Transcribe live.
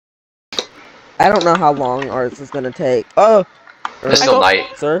I don't know how long ours is gonna take. Oh! It's still night.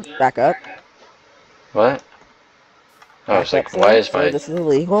 Sir, back up. What? Oh, Back it's like, up, why sir. is Sir, my... this is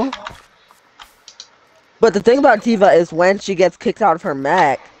illegal. But the thing about Diva is when she gets kicked out of her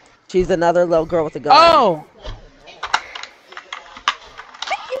mech, she's another little girl with a gun. Oh!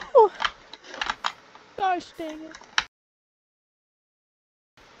 Thank you! Gosh dang it.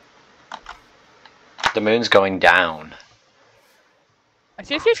 The moon's going down.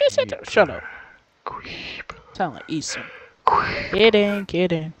 Shut up. Sound like Easton.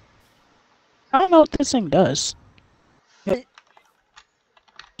 Kidding. I don't know what this thing does. Do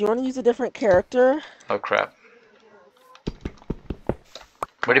you want to use a different character? Oh crap.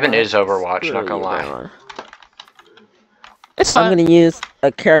 What even is Overwatch, not gonna lie. It's fun. I'm gonna use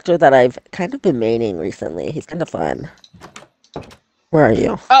a character that I've kind of been maining recently. He's kind of fun. Where are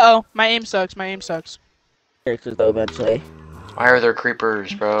you? Uh-oh, my aim sucks. Characters though, eventually. Why are there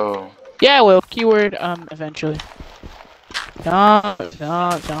creepers, bro? Yeah, I will. Keyword, eventually. Don't.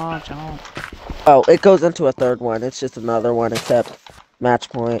 Oh, it goes into a third one. It's just another one, except match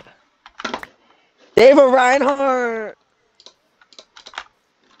point. David Reinhardt!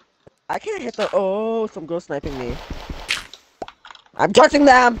 I can't hit the... Oh, some girl sniping me. I'm touching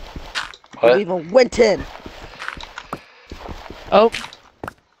them! What? We even went in! Oh.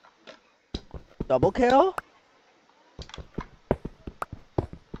 Double kill?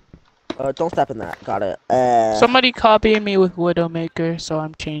 Don't step in that. Got it. Somebody copied me with Widowmaker, so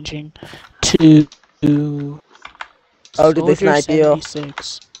I'm changing to... Oh, did they snipe you?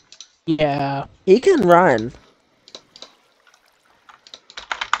 76. Yeah. He can run.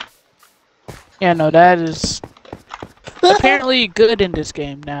 Yeah, no, that is apparently good in this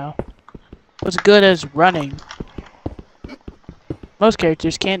game now. What's good as running. Most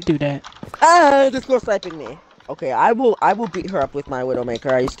characters can't do that. Ah, this girl's sniping me. Okay, I will beat her up with my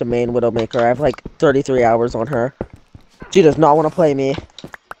Widowmaker. I used to main Widowmaker. I have like 33 hours on her. She does not want to play me.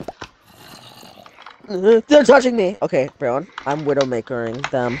 They're touching me. Okay, Brown, I'm Widowmakering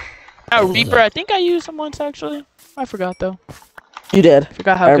them. Reaper, I think I used him once actually. I forgot though. You did.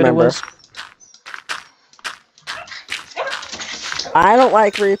 Forgot how I good remember. it was. I don't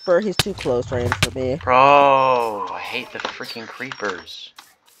like Reaper. He's too close range for me. Bro, I hate the freaking creepers.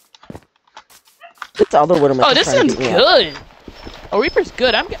 This other Widowmaker. Oh, this one's good. Oh, Reaper's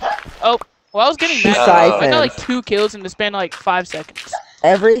good. Oh, well, I was getting mad. I got like 2 kills in the span of like 5 seconds.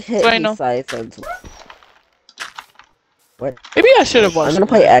 Every hit So he siphons. What? Maybe I should have watched. I'm gonna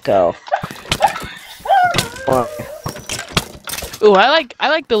play Echo. Ooh, I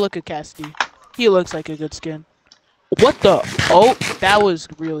like the look of Cassidy. He looks like a good skin. What the? Oh, that was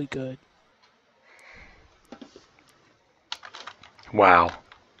really good. Wow.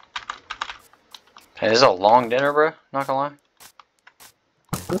 Hey, this is a long dinner, bro. Not gonna lie.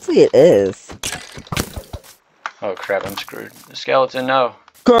 Honestly, it is. Oh crap, I'm screwed. The skeleton, no.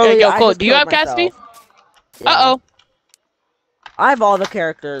 Girlie, yo, Cole, do you have Cassidy? Yeah. Uh-oh. I have all the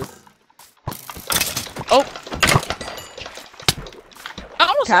characters. Oh.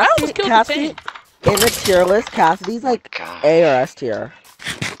 I almost killed Cassidy, the tank. in the tier list, Cassidy's like A or S tier.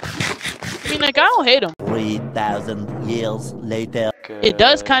 I mean, like, I don't hate him. 3,000 years later. Good. It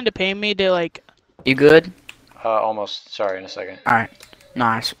does kind of pain me to, like... You good? Almost. Sorry, in a second. Alright.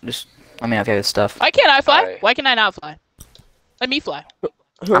 Nice. Just let me know if you have this stuff. Why can't I fly? Right. Why can I not fly? Let me fly.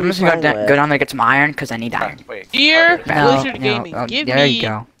 I'm just gonna go down there and get some iron, because I need iron. Wait. Dear okay. Blizzard Gaming, give there me you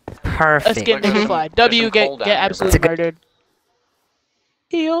go. a Perfect. skin that can fly. W, There's some coal get down here, absolutely bro. murdered.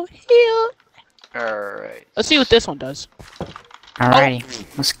 Heal. Alright. Let's see what this one does. Alrighty.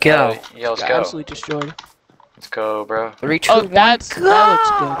 Let's go. Yeah, let's Got go. absolutely destroyed. Let's go, bro. 3, 2, Oh, 1, that go!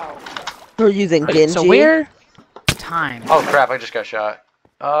 looks good. We're using Wait, Genji. so where? Time. Oh crap, I just got shot.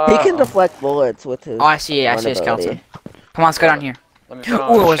 He can deflect bullets with his. Oh, I see a skeleton. ability. Come on, let's go down here. Let me put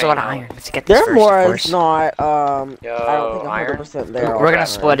on Ooh, a there's a lot of chain, iron. Let's get this Their first, of more course. is not. I don't Yo, think iron? 100% there. We're gonna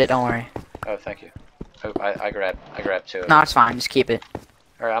split it. Don't worry. Oh, thank you. Oh, I grabbed 2. No, it's fine. Just keep it.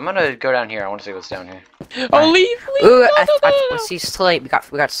 Alright, I'm gonna go down here. I want to see what's down here. Oh, leave. Ooh, No. let's see slate. We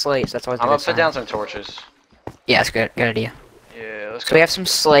got slate. So that's always a I'm good gonna put sign. down some torches. Yeah, that's good. Good idea. Yeah, let's So go. we have some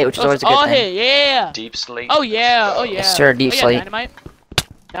slate, which is always Let's a good all thing. hit, yeah. Deep sleep. Oh yeah, oh yeah. Yes, sir, deep oh, yeah, sleep. Dynamite.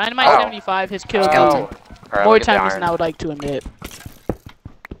 Dynamite Oh. 75 has killed Skeleton. Alright, more let me get the times than iron. I would like to admit.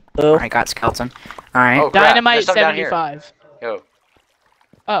 Alright, got skeleton. Alright. Oh, crap. Dynamite There's some down here. 75. Yo.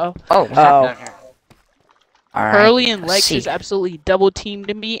 Uh-oh. Oh, Down here. alright. Hurley and let's Lex see. just absolutely double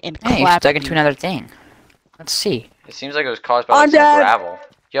teamed me and Hey, you clapped dug me. into another thing. Let's see. It seems like it was caused by I'm like, some dead. gravel.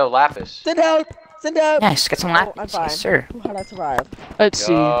 Yo, lapis. Send out. Send out. Nice, get some Oh, lapis. I'm fine. Yes, sir. How'd I survive? Let's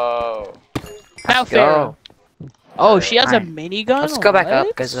see. Yo. Now Let's go. Oh, she has a Alright. minigun? Let's go back up,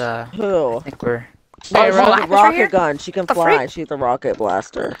 What? because, I Who? think we're... Oh, Hey, she's Rob, a Lapis right rocket here? gun. She can the fly. freak? She's a rocket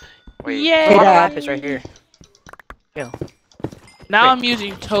blaster. Wait. Yay! Hey, Lava Dad. Lapis right here. Chill. Now Wait. I'm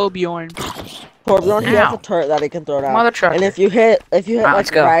using Torbjorn. Torbjorn, he has Ow. a turret that he can throw down. Mother trucker. And if you hit Alright, like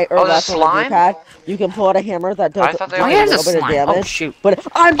let's go. right or Oh, the left on the slime? D-pad, you can pull out a hammer that I does thought they just were- a Oh, yeah, there's little a bit of slime. Oh, damage. shoot. But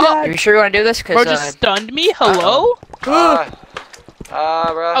I'm Are dead. you sure you want to do this? Bro Because, just stunned me? Hello? Bro.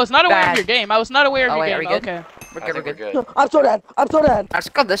 I was not aware Bad. of your game. I was not aware of Oh, your wait, are game. we good? Okay. we're I good, think we're we're good. good. I'm so dead. I'm so dead. Let's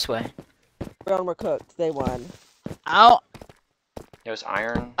go this way. Brown, we're cooked. They won. It was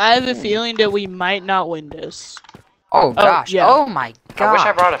iron. I have a feeling that we might not win this. Oh, gosh. yeah. Oh, my God. I wish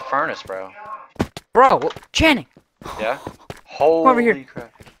I brought a furnace, bro. Bro, Channing. Yeah? Holy over here.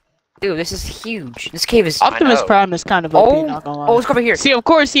 crap. Dude, this is huge. This cave is... Optimus know. Prime is kind of OP, Oh, not gonna lie. oh, let's go over here. See, of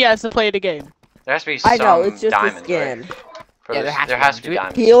course he has to play the game. There has to be some I know. It's just a diamonds, skin. right? For Yeah, this- there there has has to to be. be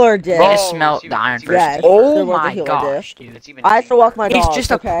diamonds. Healer did. We Oh, need to smelt it's the even- iron it's first. even deeper. Oh, There was a my healer gosh, diff. dude. It's even I have to walk my It's dog.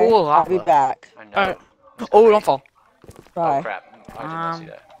 just a okay? pool of I'll be lava. back. I know. Alright. Oh, don't fall. Bye. Oh crap. I did not see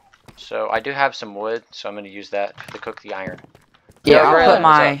that. So I do have some wood, so I'm gonna use that to cook the iron. Yeah, Yeah, I'll Braylon, put what's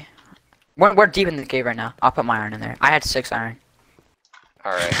my... We're deep in the cave right now. I'll put my iron in there. I had 6 iron.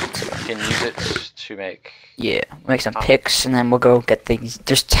 Alright. You can use it to make... Yeah, we'll make some picks, and then we'll go get things.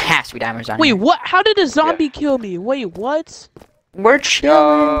 There's has to be diamonds on Wait, here. what? How did a zombie kill me? Wait, what? We're chilling.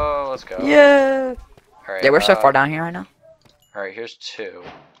 Go! Let's go. Yeah. Alright, Yeah, we're so far down here right now. Alright, here's 2.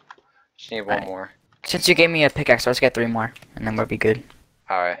 Just need one Alright. more. Since you gave me a pickaxe, let's get 3 more, and then we'll be good.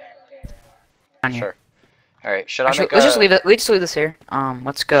 Alright. Down here. Sure. Alright, should I Actually, make let's a... just leave it. Let's just leave this here.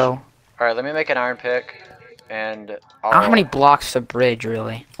 Let's go. Alright, let me make an iron pick. And I don't know how many blocks to bridge,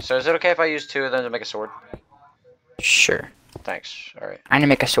 really. So is it okay if I use 2 of them to make a sword? Sure. Thanks. Alright. I need to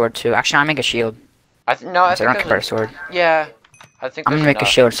make a sword too. Actually, I'll make a shield. No, I So I think don't convert a there's sword. Yeah. I think I'm there's gonna make a enough.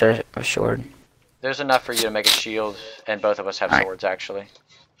 shield instead of a sword. There's enough for you to make a shield, and both of us have Alright. swords, actually.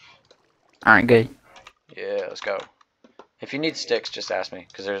 Alright, good. Yeah, let's go. If you need sticks, just ask me,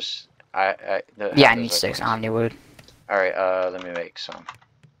 because there's... Yeah, I need 6. I don't need wood. Alright, let me make some.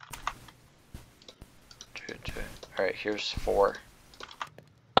 Alright, here's 4.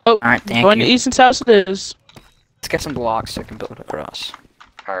 Oh, Alright, thank going you. to Ethan's house it is. Let's get some blocks so I can build across.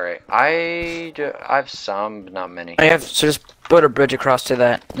 Alright, I have some, but not many. I have, so just build a bridge across to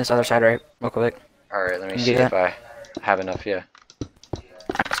this other side, right? Real quick. Alright, let me Can you see do if I have enough, yeah.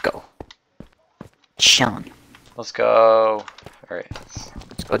 Alright, let's go. Chilling. Let's go. Alright,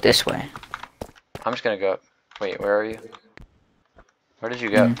 Let's go this way. I'm just gonna go up. Wait, where are you? Where did you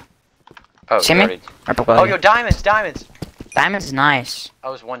go? Mhm. Oh, See you me? already- Right below Oh, you. yo, diamonds, diamonds! Diamonds is nice. Oh,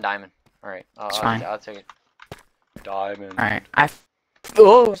 it was 1 diamond. Alright, It's fine. I'll take it. Diamond. Alright,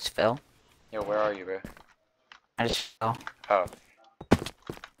 oh, it's fell. Yo, where are you, bro? I just fell. Oh,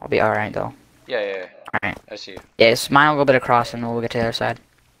 I'll be alright though. yeah. Alright. I see you. Yes, mine will go a bit across and we'll get to the other side.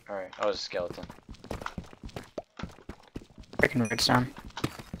 Alright, oh, it's a skeleton. Freaking redstone.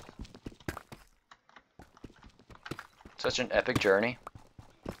 Such an epic journey.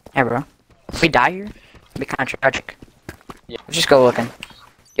 Hey, bro. If we die here, it'd be kind of tragic. Yeah. Let's just go looking.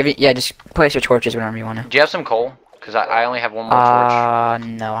 Yeah, just place your torches whenever you want to. Do you have some coal? Because I only have 1 more torch.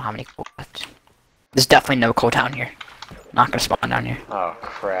 No, how many coal left? There's definitely no coal down here. Not gonna spawn down here. Oh,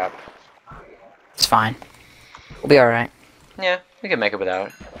 crap. It's fine. We'll be alright. Yeah, we can make it without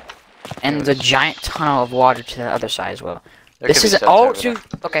it. And there's a giant tunnel of water to the other side as well. There This could be is stuff oh, over there.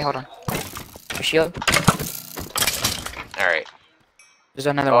 dude. Okay, hold on. Your shield. Alright. There's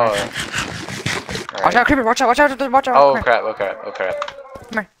another Oh, one. alright. Watch out, creeper! Watch out! Watch out! Watch out! Oh, Come crap, oh, crap, oh, crap.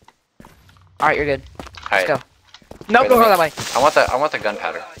 Alright, you're good. Alright. go. No, Wait, go let me- that way. I want the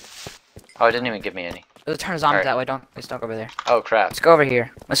gunpowder. Oh, it didn't even give me any. There's a turn of zombies Alright. that way. Let's don't go over there. Oh, crap. Let's go over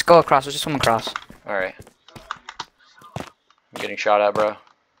here. Let's go across. Let's just swim across. Alright. I'm getting shot at, bro.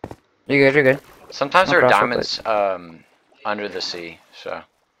 You're good. You're good. Sometimes there are Across real quick. diamonds, under the sea, so.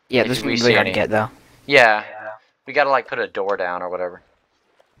 Yeah, If this is we really see hard to any- get though. Yeah. We gotta, like, put a door down or whatever.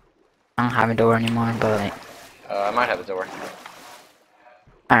 I don't have a door anymore, but like, I might have a door.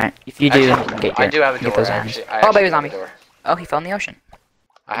 alright. If you do, Actually, get I do have a get door, those diamonds. actually. I Oh, actually baby have a zombie. door. Oh, he fell in the ocean.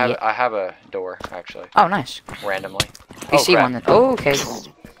 I have a door, actually. Oh, nice. Randomly. We Oh, see crap. one. Then. Oh, okay.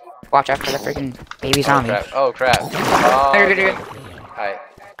 Watch out for the freaking baby zombie. Oh, crap. Oh, crap. Oh, You're good, you're good. Alright.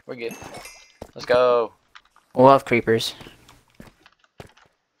 We're good. Let's go. Love creepers.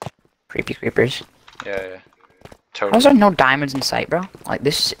 Creepy creepers. Yeah. Why is Totally. there no diamonds in sight, bro? Like,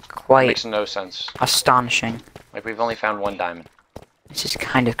 this is quite Makes no sense. astonishing. Like, we've only found 1 diamond. This is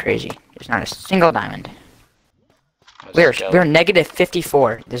kind of crazy. There's not a single diamond. That's a skeleton. We're negative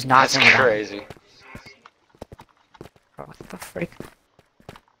 54. There's not That's a single diamond. crazy. Bro, what the freak?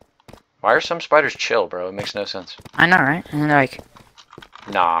 Why are some spiders chill, bro? It makes no sense. I know, right? And they're like,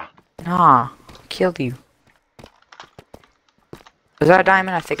 Nah. nah, killed you. Is that a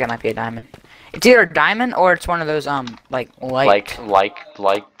diamond? I think that might be a diamond. It's either a diamond or it's one of those like light.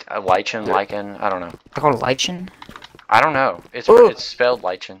 Lichen. I don't know. They're called lichen. I don't know. It's Ooh. it's spelled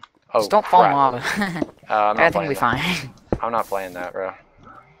lichen. Oh, Just don't fall in crap. lava. I'm not I think playing we'll be that. fine. I'm not playing that, bro.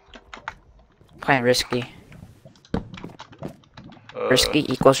 Playing risky.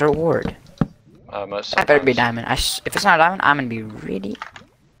 Risky equals reward. Most That better be a sometimes. diamond. If it's not a diamond, I'm gonna be really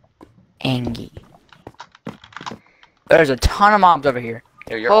angry. There's a ton of mobs over here.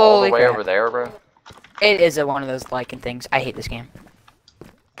 Yo, you're all the Holy way crap. over there, bro. It is one of those lichen things. I hate this game.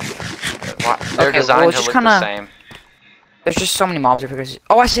 Why? They're Okay, designed well, to just look kinda- the same. There's just so many mobs over here.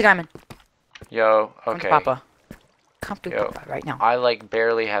 Oh, I see a diamond. Yo, Come to okay. Papa. Come to Yo. Papa right now. I like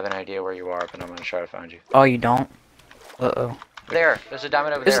barely have an idea where you are, but I'm gonna try to find you. Oh, you don't? Uh-oh. There's a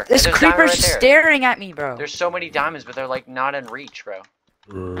diamond over there. This And there's a diamond creeper's right there. staring at me, bro. There's so many diamonds, but they're like not in reach, bro.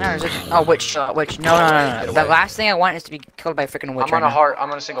 No, there's like, oh, witch. No. The last thing I want is to be killed by a freaking witch I'm on right a now. heart.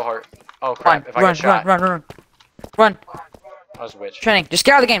 I'm on a single heart. Oh Run, crap! If I run, get shot, run. I was a witch. Training. Just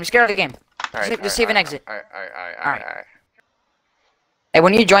get out of the game. Just get out of the game. Alright, Just save an exit. Alright. Hey,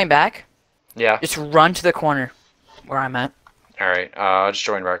 when you join back, Yeah. just run to the corner where I'm at. Alright. I'll just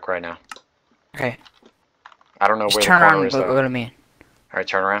join back right now. Okay. I don't know Just where turn the around corner and is go though. to me. Alright,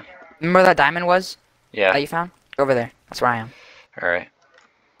 turn around. Remember where that diamond was Yeah. that you found? Go over there. That's where I am. Alright.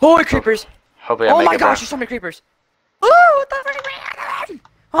 Holy creepers! Hopefully I Oh make my it back. gosh, there's so many creepers! Oh, what the frick?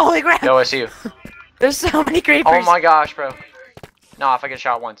 Holy crap! Yo, I see you. There's so many creepers! Oh my gosh, bro. No, if I get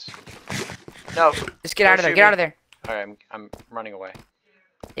shot once. No. Just get out of there, get out of there. Alright, I'm running away.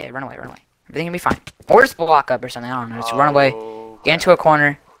 Yeah, run away. Everything can be fine. Or just block up or something, I don't know. Just run away. Oh, Get into a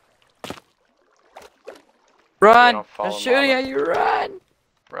corner. Run! don't fall I'm in shooting lava. at you, run!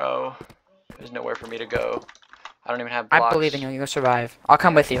 Bro, there's nowhere for me to go. I don't even have I blocks. believe in you, you'll survive. I'll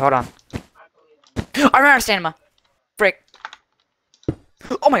come with you, hold on. I ran out of stamina! Frick.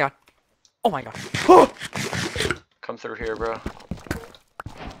 Oh my god. Oh my god. Come through here, bro.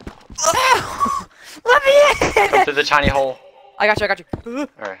 Let me Come in! through the tiny hole. I got you.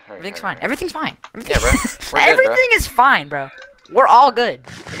 Alright. Everything's fine. Everything's fine. Yeah, bro. We're good, Everything is fine, bro. We're all good.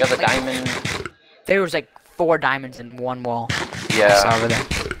 We got the diamond. There was like 4 diamonds in one wall. I Yeah. saw over there.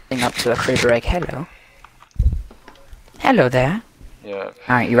 Thing up to a creeper like, hello. Hello there. Yeah.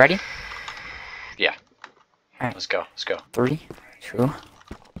 Alright, you ready? Yeah. Alright. Let's go. 3, 2.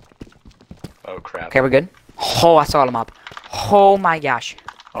 Oh crap. Okay, we're good. Oh, I saw them up. Oh my gosh.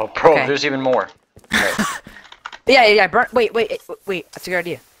 Oh, bro, Okay. there's even more. Yeah. Wait. That's a good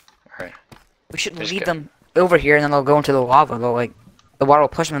idea. Alright. We should Just leave go. them over here, and then they'll go into the lava. The water will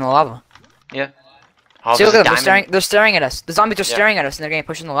push them in the lava. Yeah. Oh, See, there's look a at them. diamond. They're staring at us. The zombies are Yeah. staring at us, and they're getting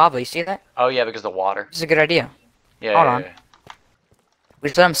pushed in the lava. You see that? Oh yeah, because the water. This is a good idea. Yeah. Hold yeah, on. yeah. We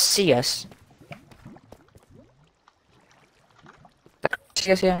just let them see us.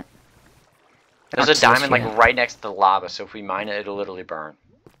 See us yet? There's Not a diamond see us like yet. right next to the lava, so if we mine it, it'll literally burn.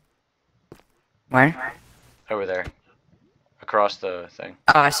 Where? Over there. Across the thing.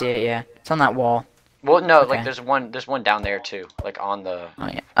 Oh, I see it. Yeah, it's on that wall. Well, no, Okay. like there's one down there too, like on the. Oh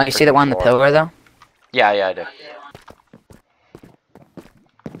yeah. Oh, you see the one on the Floor. pillar though? Yeah, I do.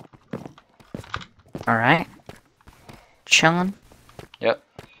 All right. Chilling. Yep.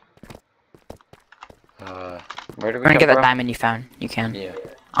 Where do we We're gonna go, get that bro? diamond you found. You can. Yeah.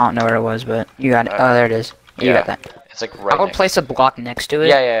 I don't know where it was, but you got it. Oh, there it is. You Yeah. got that. It's like right I would next. place a block next to it.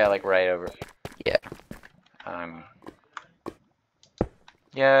 Yeah, like right over. Yeah.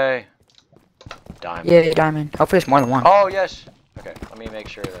 Yay. Diamond. Yeah, diamond. Hopefully it's more than one. Oh yes. Okay, let me make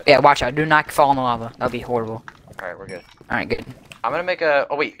sure that. Yeah, watch out. Do not fall in the lava. That'd be horrible. All right, we're good. All right, good. I'm gonna make a.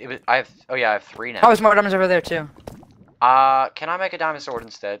 Oh wait, I have. Oh yeah, I have 3 now. Oh, there's more diamonds over there too. Can I make a diamond sword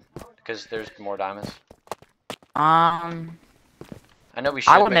instead? Because there's more diamonds. I I know we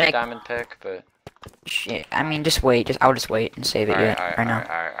should would make a make- diamond pick, but. shit. I mean, just wait. I'll just wait and save it Alright, right now.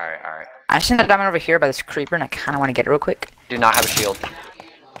 alright. I seen that diamond over here by this creeper, and I kind of want to get it real quick. Do not have a shield.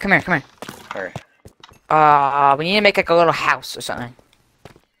 Come here. Alright. We need to make like a little house or something.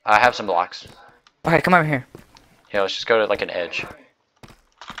 I have some blocks. Okay, come over here. Yeah, let's just go to like an edge.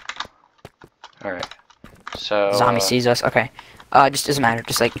 Alright. So. Zombie sees us. Okay. Just doesn't matter.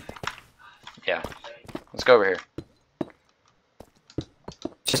 Just like, Yeah. Let's go over here.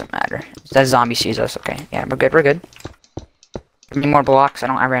 doesn't matter. That zombie sees us. Okay. Yeah, we're good. Give me more blocks.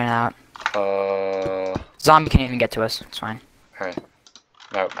 I ran out. Zombie can't even get to us. It's fine. Alright.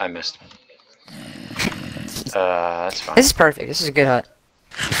 Oh, I missed. That's fine. This is perfect. This is a good hut.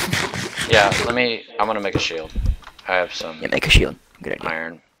 Yeah, I'm gonna make a shield. I have some Yeah, make a shield. Good idea.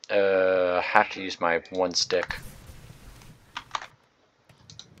 iron. have to use my one stick.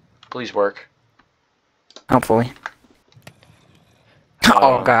 Please work. Hopefully.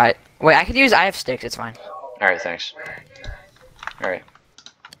 Oh god. Wait, I have sticks, it's fine. Alright, thanks. Alright.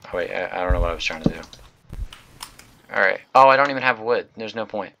 Oh, wait, I don't know what I was trying to do. Alright. Oh, I don't even have wood. There's no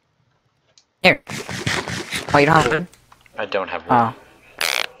point. Here. Oh, you don't have wood? I don't have wood. Oh.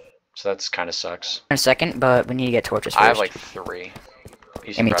 So that's kind of sucks. In a second, but we need to get torches first. I have like 3.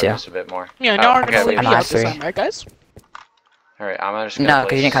 Yeah, me too. Just a bit more. Yeah, now we're okay, gonna leave leave me it. out this time, right, guys? Alright, I'm just gonna No,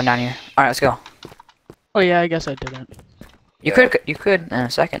 because you didn't come down here. Alright, let's go. Oh yeah, I guess I didn't. You could in a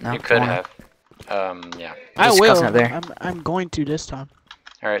second though. You could have. Yeah. I There's a will. skeleton up there. I'm going to this time.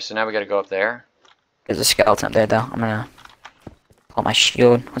 Alright, so now we gotta go up there. There's a skeleton up there though. I'm gonna pull my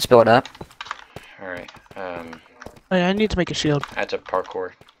shield. Let's build it up. Alright, Oh, yeah, I need to make a shield. I had to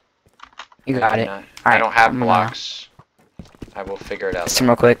parkour. You got it. I Alright, don't have I'm gonna- blocks. I will figure it out. Some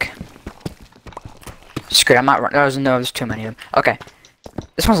real quick. Screw it, I'm not. There's too many of them. Okay.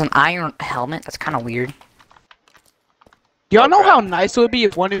 This one's an iron helmet. That's kind of weird. Y'all know Okay. how nice it would be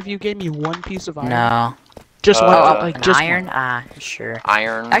if one of you gave me one piece of iron? No. Just one, Oh, like An just iron? one. Ah, sure.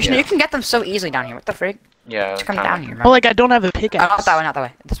 Iron. Actually, yeah. you can get them so easily down here. What the frick? Yeah, Just come kinda. down here, Oh, bro. like I don't have a Oh, pickaxe. not that way, not that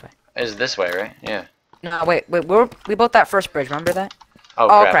way. This way. Is this way, right? Yeah. No, wait. We built that first bridge. Remember that? Oh,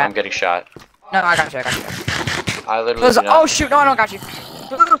 Oh, crap, crap. I'm getting shot. No, I got you. I literally do not- Oh shoot! No, I got you.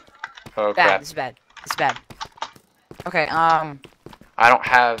 Oh, Bad. crap. This is bad. This is bad. Okay. I don't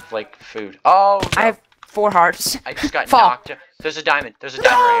have, like, food. Oh, no. I have 4 hearts. I just got Fall. knocked down. There's a diamond. There's a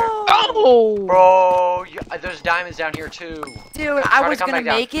diamond right here. Oh! Bro, there's diamonds down here, too. Dude, Try I to was come gonna back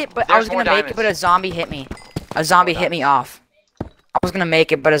down. make it, but There's more diamonds. a zombie hit me. A zombie hit me off. I was gonna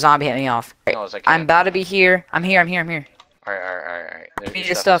make it, but a zombie hit me off. No, it's like I'm about to be here. I'm here. Alright. There's Need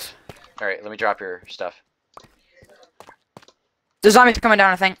your the stuff. Alright, let me drop your stuff. The zombies are coming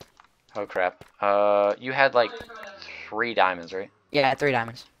down, I think. Oh, crap. You had, like, 3 diamonds, right? Yeah, 3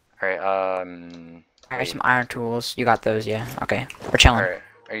 diamonds. Alright, I got some iron tools. You got those, yeah. Okay, we're chilling. Alright.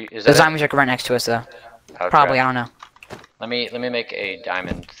 Is The that it? zombies are right next to us, though. Oh, Probably, crap. I don't know. Let me make a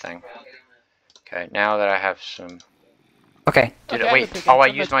diamond thing. Okay, now that I have some... Okay. Dude, Okay, I wait. have a pickaxe. Oh, I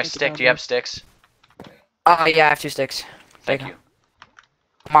I'm used about my to take it stick. down Do you have here. sticks? Oh, yeah, I have 2 sticks. Thank There you.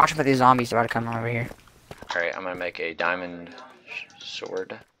 I'm watching for these zombies about to come over here. Alright, I'm gonna make a diamond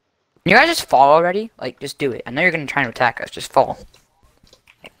sword. You guys just fall already? Like, just do it. I know you're gonna try to attack us. Just fall.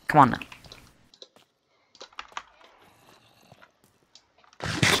 Come on now.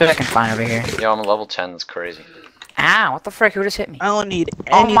 See what I can find over here. Yo, I'm a level 10. That's crazy. Ow, what the frick? Who just hit me? I don't need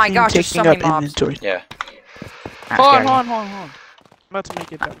Oh anything my gosh, there's taking so many up mobs. inventory. Yeah. Ah, Hold scary. on. I'm about to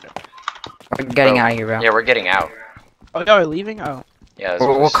make it better. We're getting Bro. out of here, bro. Yeah, we're getting out. Oh, y'all are leaving? Oh. Yeah.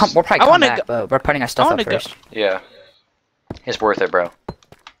 We'll probably I come wanna back, go- but we're putting our stuff wanna up go- first. Yeah. It's worth it, bro.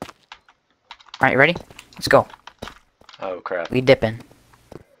 Alright, ready? Let's go. Oh, crap. We dipping.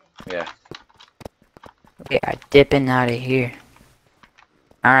 Yeah. We are dipping out of here.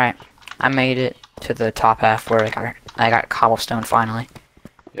 Alright. I made it to the top half where I got cobblestone finally.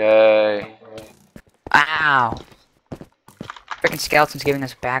 Yay. Ow! Freaking skeleton's giving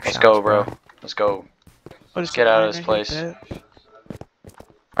us back Let's shots, go, bro. Let's go. What is get out of the this iron? I hate place.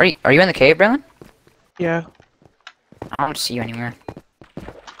 Are that. you in the cave, Braylon? Yeah. I don't see you anywhere.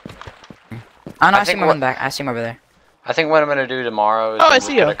 Oh no, I see think him what- in the back. I see him over there. I think what I'm gonna do tomorrow is Oh, I I'm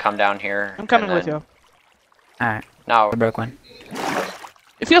see gonna ya. come down here. I'm coming and with then- you. Alright, No. we broke one.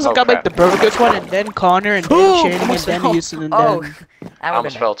 It feels like Oh, I'm like the crap. Burgers one, and then Connor, and then Ooh, Shannon, and almost then fell. Houston, and Oh, then I that almost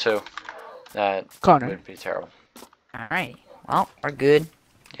would've fell too. That Connor. would be terrible. been. Alright, well, we're good.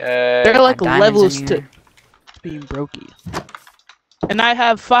 Yay. They're like Got diamonds levels in to here. being brokey. And I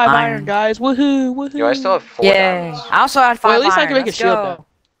have 5 iron, Iron. guys. Woohoo! Woohoo! Yo, I still have 4 Yay! diamonds. I also had 5 Well, at least I iron. can make a Let's shield go. now.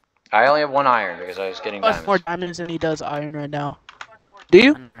 I only have 1 iron because I was getting I have diamonds. more diamonds than he does iron right now. Do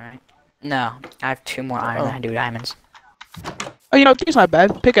you? Alright. No, I have 2 more iron than I do diamonds. Oh, you know, three's not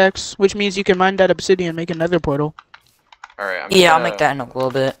bad. Pickaxe, which means you can mine that obsidian and make another portal. Alright, I'm Yeah, I'll gonna, make that in a little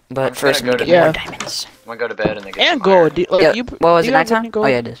bit, I'm but just first gonna we go get to more bed. diamonds. I'm gonna go to bed and then get And some gold. iron. Like, Yeah, you, what was do it, you have nighttime? any Oh gold?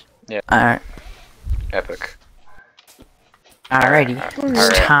 yeah, it is. Yeah. Alright, Epic. alrighty. It's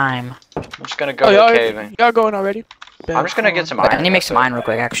Alright. time. I'm just gonna go Oh, to y'all the cave. y'all going already? I'm just gonna get some I iron. need to make that's some it. iron real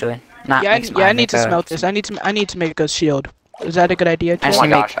quick, actually. Not Yeah, make some I iron, need to make a- smelt this. I need to make a shield. Is that a good idea? I Oh just my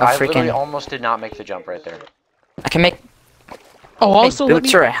need to make gosh, a I literally freaking- almost did not make the jump right there. I can make Oh, also let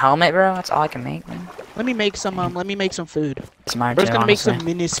boots me or a helmet, bro. That's all I can make, man. make some food. Some iron We're too, just gonna make honestly. some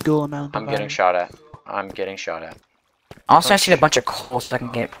minuscule amount. I'm of getting iron. shot at. I'm getting shot at. Also, I just need a bunch of coal so I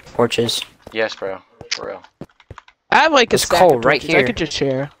can get torches. Yes, bro. For real. I have like a There's stack coal of right torches. I here. could just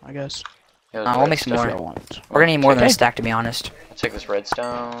share, I guess. We'll make some That's more. what I want. We're gonna need more than a Okay. stack, to be honest. I'll take this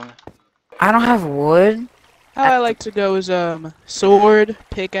redstone. I don't have wood. How I like to go is sword,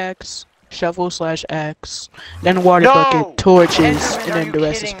 pickaxe, shovel/axe, then water bucket, torches, Enderman, and are then you the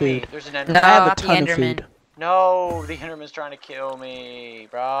rest is kidding me? food. There's an Enderman. No, I have a not the ton of Enderman. food. No, the Enderman's trying to kill me,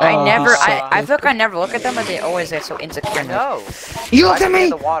 bro. I Oh, never. he's so I feel like I never look at them, but they always get so insecure. and No. You I looked have at to be in me.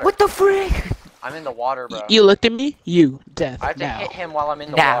 the water. What the frick? I'm in the water, bro. You looked at me? You, death, I have to now. hit him while I'm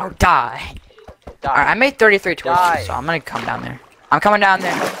in the Now water. die. Die. Alright, I made 33 Die. torches, so I'm gonna come down there. I'm coming down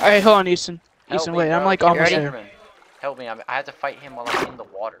there. Alright, hold on, Easton. Help Easton, me, wait, I'm bro. like Kill almost the there. Enderman. Help me. I have to fight him while I'm in the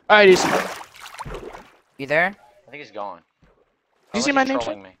water. Alright, Easton. You there? I think he's gone. You Unless see my he's name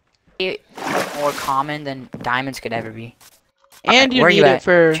trolling me. More common than diamonds could ever be. And you where need you it at,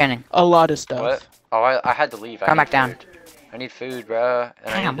 for Channing? a lot of stuff. What? Oh, I had to leave. I Come need back down. food. I need food, bro.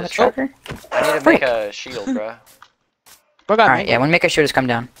 And I Damn, need what a this. trucker. I need to make a shield, bro. Bro, got Alright, yeah, when make a sure just come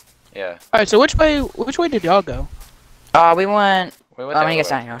down. Yeah. Alright, so which way did y'all go? We went. We went When that you get way.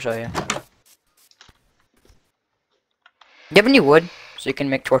 down here, I'll show you. You have any wood so you can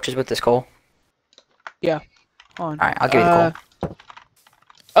make torches with this coal? Hold on. Alright, I'll give you the coal.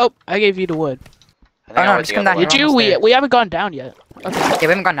 Oh, I gave you the wood. I think Oh, no, I went just the come other down way. Did you? almost We haven't gone down yet. Okay. Yeah, we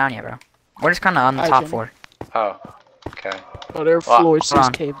haven't gone down yet, bro. We're just kind of on the Alright, top Jimmy. floor. Oh. Okay. Oh, there are Well, floors to hold this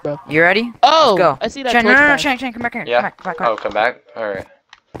on. cave, bro. You ready? Oh, Let's go. I see that Shane, torch no, path. Shane, come back here. Yeah. Come back. Oh, come back. All right.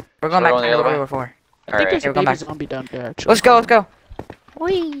 We're going So back we're going the other way? where we were before. I think there's Yeah, a we're going baby back. zombie down there, actually. Let's go.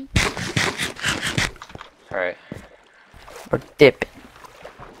 Whee! All right. We're dipping.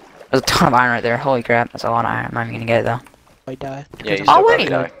 There's a ton of iron right there. Holy crap, that's a lot of iron. I'm not even gonna get it though. I die. Yeah, you Oh, still wait.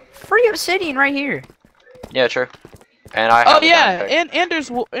 probably die. Free obsidian right here. Yeah, true. And I have Oh a yeah, diamond pick. and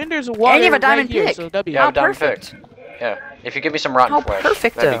there's water you have a right diamond here, pick. so W. Yeah, I have How a diamond perfect. pick. Yeah. If you give me some rotten How flesh,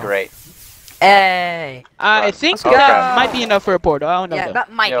 perfect, that'd though. be great. Hey. I Right. think Let's go. that Okay. might be enough for a portal. I don't know Yeah, though.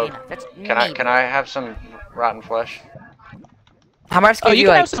 that might Yo, be enough. That's Can I have some rotten flesh? How much Oh, give you you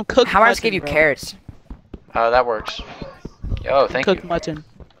can like? have some cooked How much mutton, give you bro. carrots? That works. Yo, thank Cooked you. mutton.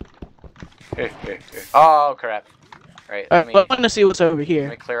 Here. Oh crap. Right. Let me I want to see what's over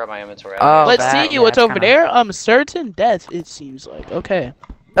here. clear up my inventory. Oh, Let's that- see yeah, what's that's over kinda- there. Certain death. It seems like. Okay.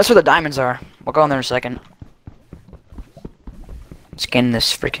 That's where the diamonds are. We'll go in there in a second. Skin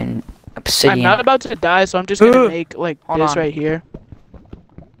this freaking obsidian. I'm not about to die, so I'm just gonna make like Hold this on. right here.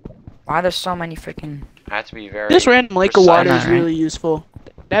 Why are there so many freaking? I have to be very. This random lake of precise. water is Alright. really useful.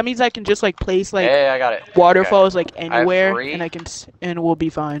 That means I can just like place like Hey, I got it. waterfalls like have anywhere, 3. and and we'll be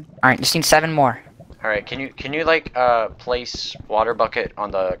fine. All right, just need 7 more. All right. Can you like place water bucket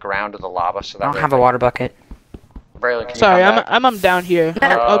on the ground of the lava so that I don't way have a water bucket. Braylon, can Sorry, you come back? I'm down here.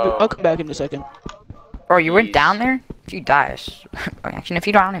 Oh. I'll come back in a second. Bro, you went Jeez. down there? If you die, actually, if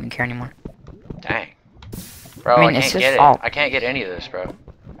you don't, I don't even care anymore. Dang. Bro, I mean, I it's can't his get fault. it. I can't get any of this, bro. You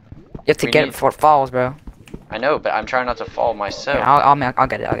have to We get need- it before it falls, bro. I know, but I'm trying not to fall myself. Yeah, I'll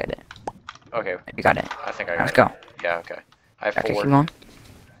get it. Okay, You got it. I think I got Let's it. go. Yeah, okay. I have Okay, 4. keep going.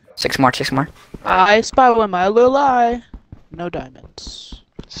 6 more. I spy with my little eye. No diamonds.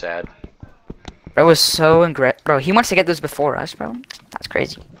 Sad. Bro was so bro, he wants to get those before us, bro. That's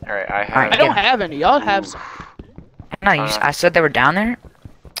crazy. All right, I have. Alright, I don't have any. Y'all have some. No, I said they were down there.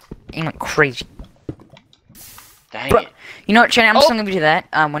 You went crazy. Dang Bro, it. you know what, Shannon? I'm just Oh. gonna give you that.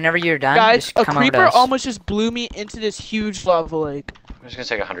 Whenever you're done, Guys, just a come over to creeper us. almost just blew me into this huge lava lake. It's gonna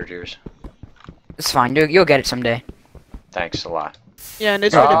take 100 years. It's fine. You'll get it someday. Thanks a lot. Yeah, and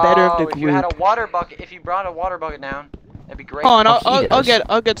it's for the better of the If you had group. a water bucket, if you brought a water bucket down, that'd be great. Hold on, Oh, he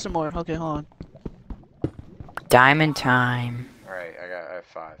I'll get some more. Okay, hold on. Diamond time. All right, I have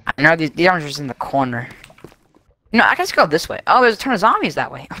 5. I know these diamonds are just in the corner. No, I can just go this way. Oh, there's a ton of zombies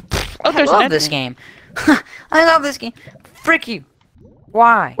that way. Oh, I there's an love this enemy. game. I love this game. Frick you.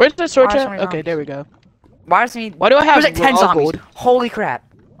 Why? Where's the sword Why are so chest? many Okay, zombies? there we go. Why does he need? Why do I have There's like 10 raw zombies. gold? Holy crap.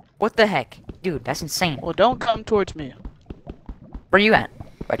 What the heck? Dude, that's insane. Well, don't come towards me. Where you at?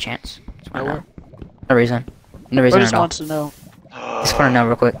 By chance? Just wanna Nowhere. know. No reason. No Or reason just at all. wants to know. Just wanna know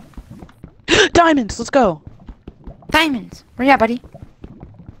real quick. Diamonds, let's go. Diamonds! Where you at, buddy?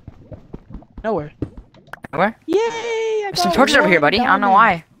 Nowhere. Where? Yay! I There's some got torches over here, one buddy. I don't know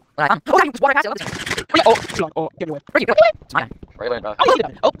diamond. why. Oh, diamonds! Water past it. Oh, too long. Oh, get away. Where you? It's mine. Braylon, bro. Oh,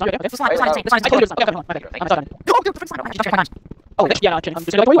 oh, sorry. Okay. This line, this line, this line, I told you something. Okay, okay, I'm sorry. Oh, dude, this line. Just check Oh, yeah, I'm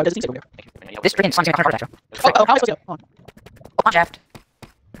just like, where you are? There's things over here. This freaking slime's gonna come Oh, how am I supposed to go? Hold Oh, on shaft.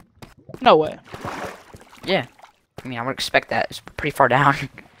 on. No way. Yeah. I mean, I would expect that. It's pretty far down.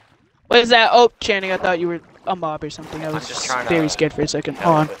 What is that? Oh, Channing, I thought you were a mob or something. I was just trying very to scared for a second. Help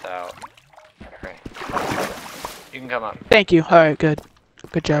Hold on. without. Alright. You can come up. Thank you. Alright, good.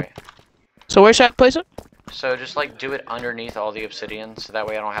 Good job. Alright. So where should I place it? So just like do it underneath all the obsidian, so that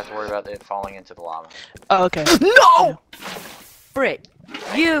way I don't have to worry about it falling into the lava. Oh, okay. No! Frick.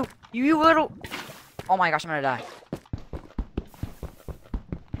 You little... Oh my gosh, I'm gonna die.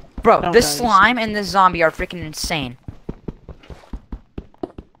 Bro, Don't this die, slime and this zombie are freaking insane.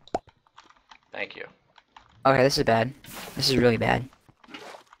 Thank you. Okay, this is bad. This is really bad.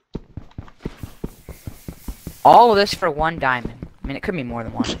 All of this for 1 diamond. I mean, it could be more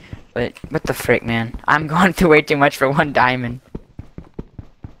than 1. But, what the frick, man? I'm going through way too much for 1 diamond.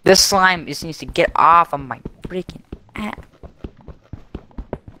 This slime just needs to get off of my freaking ass.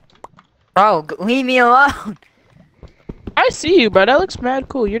 Bro, leave me alone! I see you, bro. That looks mad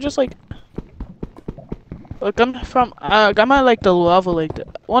cool. You're just like... Look, I'm at like the lava lake.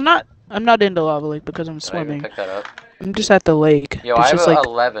 Well, I'm not in the lava lake because I'm Did I even swimming. pick that up? I'm just at the lake. Yo, It's I have just like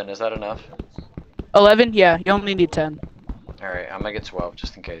 11. Is that enough? 11. Yeah, you only need 10. Alright, I'm gonna get 12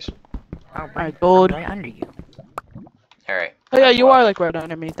 just in case. Alright, gold. Right under you. Alright. Oh yeah, you are like right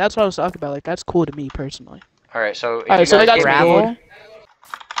under me. That's what I was talking about. Like that's cool to me personally. Alright, so if Alright, you so I guys got give some me- gold.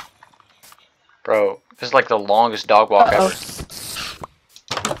 Bro, this is like the longest dog walk ever.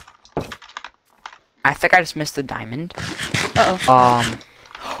 I think I just missed the diamond. Uh-oh.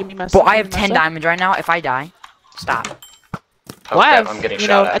 Give me my But I give have me my 10 stuff. diamonds right now. If I die, stop. Oh, Well, I crap, have, I'm getting you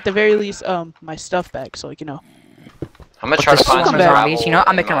shot know, at. at the very least, my stuff back. So like, you know. I'm gonna try to This find some one back. zombies, you know,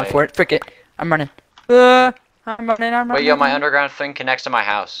 I'm in making a run my- for it. Frick it. I'm running. I'm running. Wait, yo, my underground thing connects to my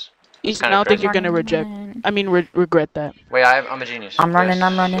house. Ethan, I kinda don't think crazy. you're gonna regret that. Wait, I'm a genius. I'm running, Yes,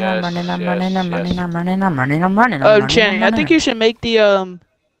 I'm running, yes, I'm running, I'm yes, running, I'm yes. running, I'm running, I'm running, I'm running, I'm running. Channing, I'm I think running. you should make the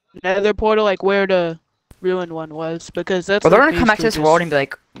nether portal like where the ruined one was because that's. Well, they're like, gonna come back to this basically world just- and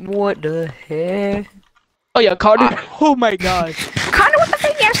be like, what the heck? Oh yeah, Carter. Oh my god. Kinda what the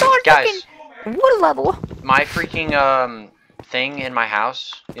thing I saw it Guys, freaking wood level. my freaking thing in my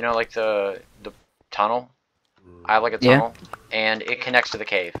house, you know, like the tunnel. I have like a Yeah. tunnel, and it connects to the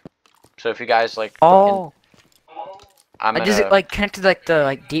cave. So if you guys like, Oh, I'm does gonna, it like connect to like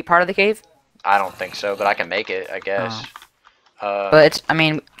the deep part of the cave? I don't think so, but I can make it, I guess. But it's, I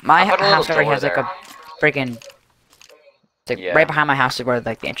mean, my I put a little house already door has like there. a freaking. Like, Yeah. right behind my house is where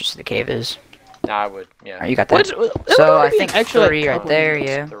like the entrance to the cave is. No, I would, yeah. Alright, you got that. What's, So I think 3 right there, It's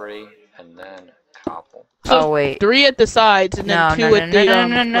yeah. 3, and then cobble. So Oh wait. 3 at the sides and then No, 2 no, no, at the no,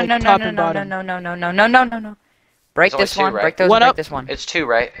 no, no, like, no, top no, and no, bottom. no, no, no, no, no, no, no, no. Break There's only this 2, one. right? Break those. One Break up. this one. It's 2,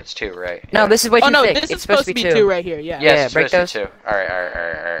 right? It's 2, right? No, Yeah. this is way too Oh no, thick. this It's is supposed to be 2 right here. Yeah. Yes, Yeah, it's break supposed to be those. 2.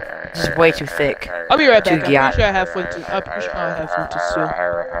 Alright. This is way too thick. I'll be right back. Too I'm yacht. pretty sure I have flint to, I'm pretty sure I have flint to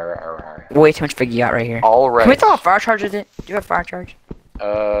steal. Way too much big yacht right here. Alright. Can we throw a fire charge at it? Do you have fire charge?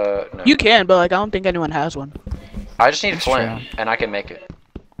 No. You can, but like I don't think anyone has one. I just need That's flint, true. and I can make it.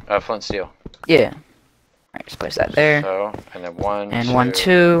 Flint steel. Yeah. Alright, just place that there. So, and then 1, And 1,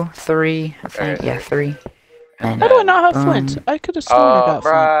 2, 3. I think, Alright. yeah, 3. and How do I not have Um, flint? I could have sworn I got flint.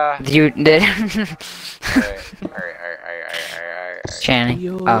 bruh. You did. Alright. Channing.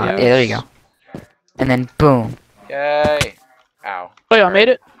 Yo, Yeah, there you go. And then boom. Yay. Ow. Oh yeah, I made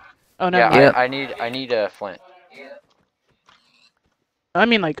it. Oh no, Yeah, Yep. I need a flint. I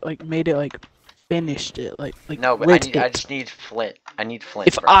mean like made it like finished it like No, but lit I it. just need flint. I need flint.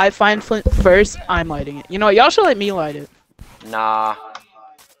 If bro. I find flint first, I'm lighting it. You know what? Y'all should let me light it. Nah,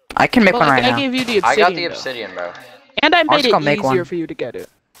 I can make Well, one like, right I now. gave you the I obsidian. got the though. obsidian, bro. And I made just it gonna make easier one. for you to get it.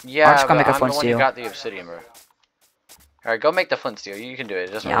 Yeah, just gonna but make a I'm flint the one who steel. got the obsidian, bro. Alright, go make the flint steel. You can do it.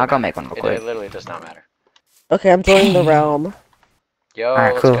 It doesn't Yeah, really I'll go matter. make one real It quick. literally does not matter. Okay, I'm joining the realm. Yo,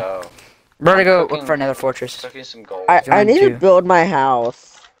 Alright, let's cool. go. We're gonna go cooking- look for another fortress. Cooking some gold. I Join need to too. build my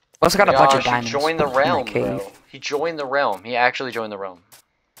house. We also got a bunch of Gosh, he diamonds. joined the in that realm, cave. bro. He joined the realm. He actually joined the realm.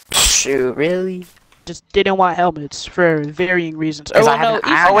 Shoot, really? Just didn't want helmets for varying reasons. 'Cause Oh I have no, an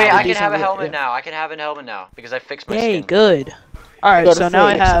Ethan iron Oh wait, has I a can decent have a look, helmet yeah. now. I can have a helmet now because I fixed my Yay, skin. good. Alright, Go so to now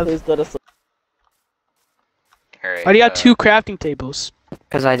I sleep. have. Please go to sleep. Alright. I got 2 crafting tables.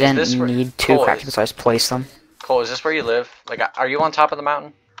 Because I didn't this where- need 2 Cole, crafting, so I just placed them. Cole, is this where you live? Like, are you on top of the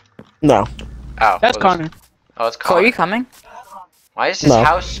mountain? No. Oh, That's well, Connor. Oh, it's Cole, Connor. are you coming? Why is his No.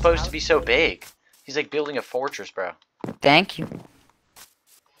 house supposed to be so big? He's like building a fortress, bro. Thank you.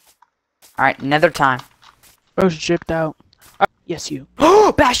 Alright, another time. Bro's gypped out. Yes, you.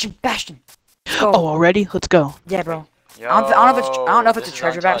 Oh, Bastion! Bastion! Go. Oh, already? Let's go. Yeah, bro. Yo, I don't know if it's a this is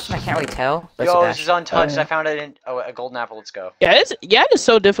treasure untouched. bastion. I can't really tell. But it's a Yo, this bastion. is untouched. yeah. I found it in a golden apple. Let's go. Yeah, it's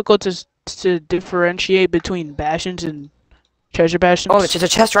so difficult to differentiate between bastions and treasure bastions. Oh, there's just a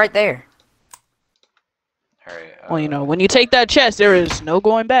chest right there. All right. Well, you know, when you take that chest, there is no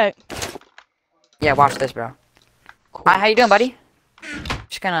going back. Yeah, watch this, bro. Hi, how you doing, buddy?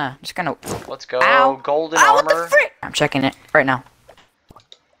 Just gonna. Let's go. Ow. Golden Ow, what armor. the frick? I'm checking it right now.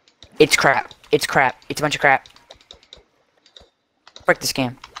 It's crap. It's crap. It's a bunch of crap. Frick this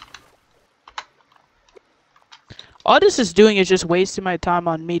game. All this is doing is just wasting my time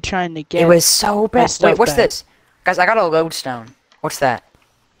on me trying to get. It was so my bad. stuff Wait, what's back. this? Guys, I got a lodestone. What's that?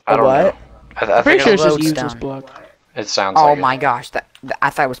 I don't What? know. I Pretty think sure it, it's just lodestone. useless block. it sounds Oh like my gosh, I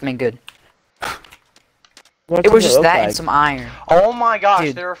thought it was made good. What It was does just look that and like? some iron. Oh my gosh,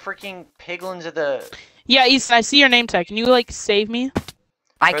 Dude. there are freaking piglins at the... Yeah, Ethan, I see your name tag. Can you like save me?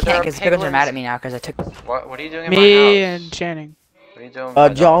 I But there can't are because the piglins are mad piglins. at me now because I took. What are you doing in my Me house? and Channing. What are you doing in my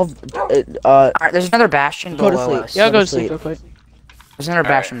house? Y'all, Alright, there's another bastion Go to below sleep. us. Y'all Go go to to sleep sleep. real quick. There's another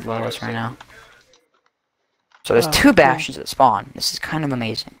Alright, bastion below I'll go us to right sleep. now. So there's Oh, two cool. bastions that spawn. This is kind of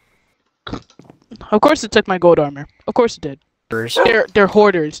amazing. Of course it took my gold armor. Of course it did. They're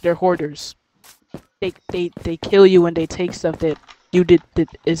hoarders. They're hoarders. They kill you when they take stuff that you did that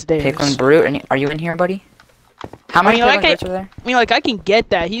is theirs. Piglin Brute, are you in here, buddy? How many I mean, Piglin like, Brutes are there? I mean, like I can get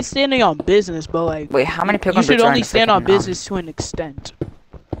that. He's standing on business, but like Wait, how many Piglin you Brutes should are in only the stand on freaking, business to an extent.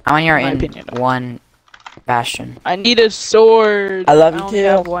 How many are in my in opinion. one bastion? I need a sword. I love you only too.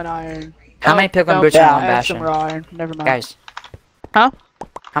 have one iron. How Oh, many Piglin no, Brutes are in yeah. one I have some bastion? raw iron. Never mind. Guys. Huh?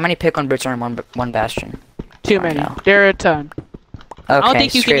 How many Piglin Brutes are in one bastion? Too I many. know. There are a ton. Okay,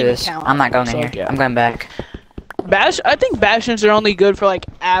 think you can screw even this. count I'm not going them, in so, here. yeah. I'm going back. I think bastions are only good for like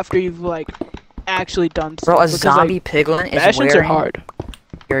after you've like actually done stuff. Bro, a because, zombie like, piglin is bastions are wearing hard.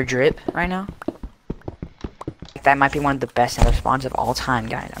 your drip right now. That might be one of the best nether spawns of all time,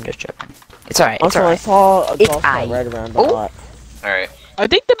 guys. I'm just joking. It's alright. It's Also, I alright. saw a It's golf cart aight. right around a Oh. lot. Alright. I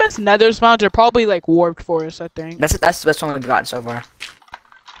think the best nether spawns are probably like warped forests. I think. That's the best one we've gotten so far.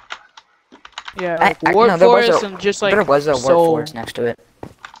 Yeah, I- like I- warped no, there was forests a- and just like there was a warp soul. forest next to it.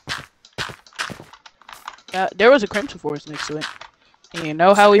 There was a crimson forest next to it. And you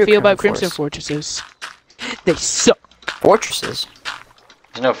know how we Screw feel about Crimson crimson fortresses? They suck. Fortresses.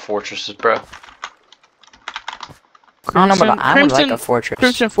 There's no fortresses, bro. I don't know, but I would like a fortress.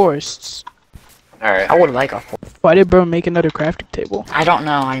 Crimson forests. Alright. I would like a. Why did bro make another crafting table? I don't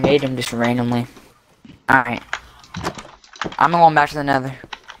know. I made him just randomly. All right. I'm going back to the Nether.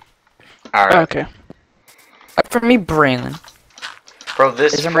 Alright. Okay. For me, Braylon. Bro,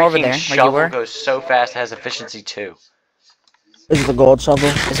 this Is there more over freaking there, where you shovel were? goes so fast, it has efficiency 2. Is it the gold shovel?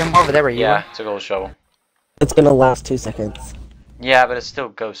 Is there more over there where you Yeah, it's a gold shovel. It's gonna last 2 seconds. Yeah, but it still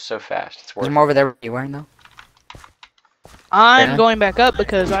goes so fast. It's were? worth Is there it. more over there where you were, though? I'm Yeah. going back up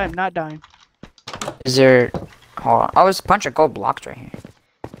because I am not dying. Is there... Hold on. Oh, there's a bunch of gold blocks right here.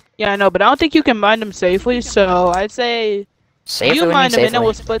 Yeah, I know, but I don't think you can mine them safely, so I'd say Safely? you What do mine you them mean and then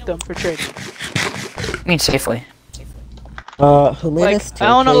we'll safely? split them for trading. I mean safely. Who made Like, us I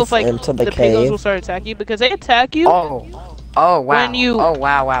don't know if staircase like into the the piglins will cave? start attacking you because they attack you. Oh. Oh, wow. When you- Oh,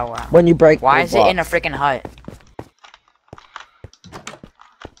 wow, wow, wow. When you break Why the is it in a blocks. freaking hut?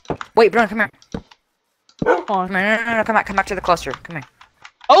 Wait, Bruno, come here. Hold Come on. here. No, come back to the cluster. Come here.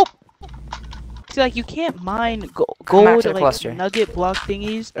 Oh. See, like you can't mine Come back gold to the like cluster. nugget block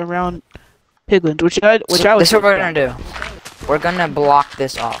thingies around piglins, which I So, would. this is what we're gonna do. We're gonna block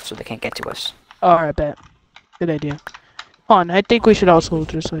this off so they can't get to us. Alright, bet. Good idea. Hold on, I think we should also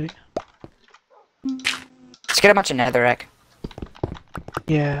just like. Let's get a bunch of netherrack.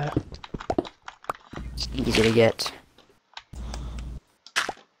 Yeah. It's easy to get.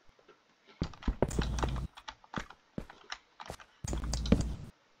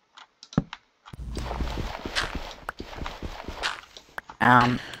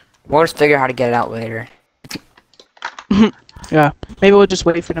 We'll just figure out how to get it out later. Yeah. Maybe we'll just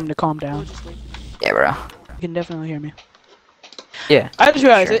wait for them to calm down. Yeah, bro. You can definitely hear me. Yeah. I just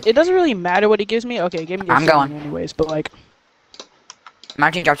realized Sure. it doesn't really matter what he gives me. Okay, give me your I'm sword going. anyways, but like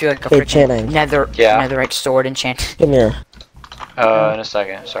Imagine you dropped you like a Hey, freaking Channing. Yeah. netherite sword enchant. Come here. In a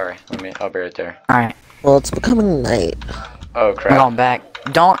second. Sorry. I'll be right there. Alright, Well, it's becoming night. Oh, I'm crap. going back.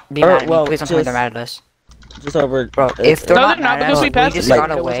 Don't be Or, mad at me. well, Please don't tell me they're just- mad at us. Just over. Bro, if they're No, not they're not, mad at because us, we we passed just the got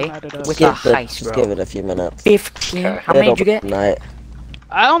thing. It wasn't away mad at us. with Just the give, heist, just bro. give it a few minutes. 15? Okay. How many did you It'll get? be Night.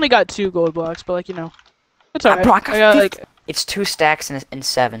 I only got 2 gold blocks, but like you know, it's alright. Bro, I got got 50. like It's 2 stacks and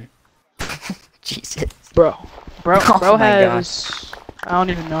 7. Jesus. bro Oh my has. I don't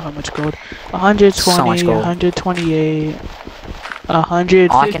even know how much gold. 120, So much gold. 128, 115.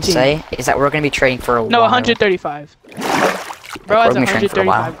 All I can say is that we're gonna be trading for a No, while. 135. Bro We're has gonna be trading for a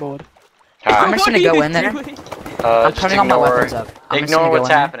while. 135 gold. I'm Alright. just gonna go in there. I'm Just putting all my ignore- weapons up. I'm just Ignore gonna go what's in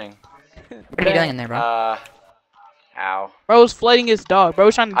there. happening. What are you doing in there, bro? Ow. Bro's flooding his dog.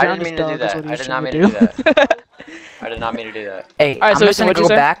 Bro's trying to I drown didn't his mean to do dog. That's that. what he I was did not trying mean to to do do. I did not mean to do that. Hey, Alright, I'm so just gonna what'd you go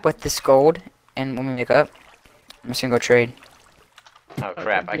say? back with this gold, and when we make up, I'm just gonna go trade. Oh,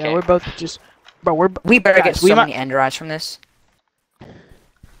 crap. I Yeah, can't. we're both just. Bro, we're. We better get Guys, we so might- many ender eyes from this.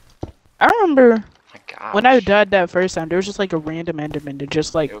 I remember My gosh. when I died that first time, there was just like a random Enderman that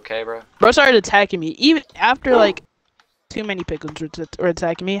just like You okay, bro? bro started attacking me. Even after like too many pickles were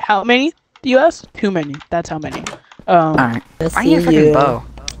attacking me. How many? Do you ask? Too many. That's how many. Alright. I I need a see freaking you. bow.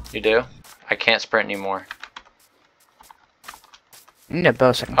 You do? I can't sprint anymore. I need a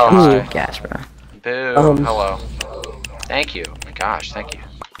bow so I can Oh, toss hi. some gas, bro. Boo. Hello. Thank you. My gosh, thank you.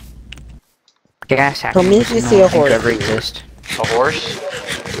 Gas Tell me if you no, see a I think horse. ever exist. A horse?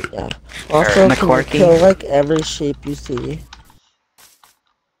 Yeah. Also, can you McCorky? kill like every sheep you see?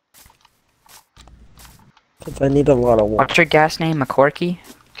 Cause I need a lot of wool. What's your gas name? McCorky?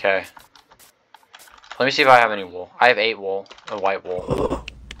 Okay. Let me see if I have any wool. I have 8 wool. A white wool.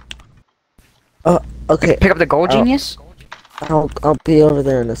 Okay. Pick up the gold genius? I'll be over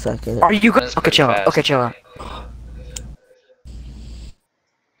there in a second. Are you good? That's Okay, pretty chill out. fast. Okay, chill out.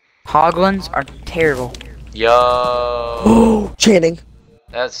 Hoglins are terrible. Yo. Channing,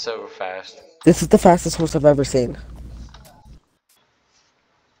 That's so fast. this is the fastest horse I've ever seen.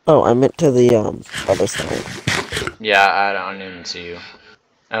 Oh, I meant to the other side. Yeah, I don't even see you.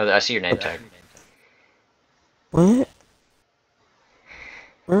 Oh, I see your name tag. What?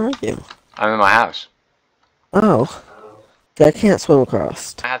 Where are you? I'm in my house. Oh. Okay, I can't swim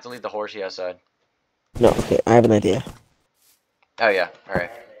across. I have to leave the horsey outside. No, okay, I have an idea. Oh yeah,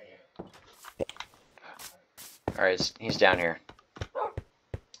 alright. Alright, he's down here.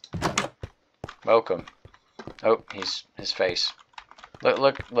 Welcome. Oh, his face.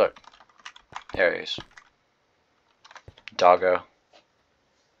 Look. There he is. Doggo.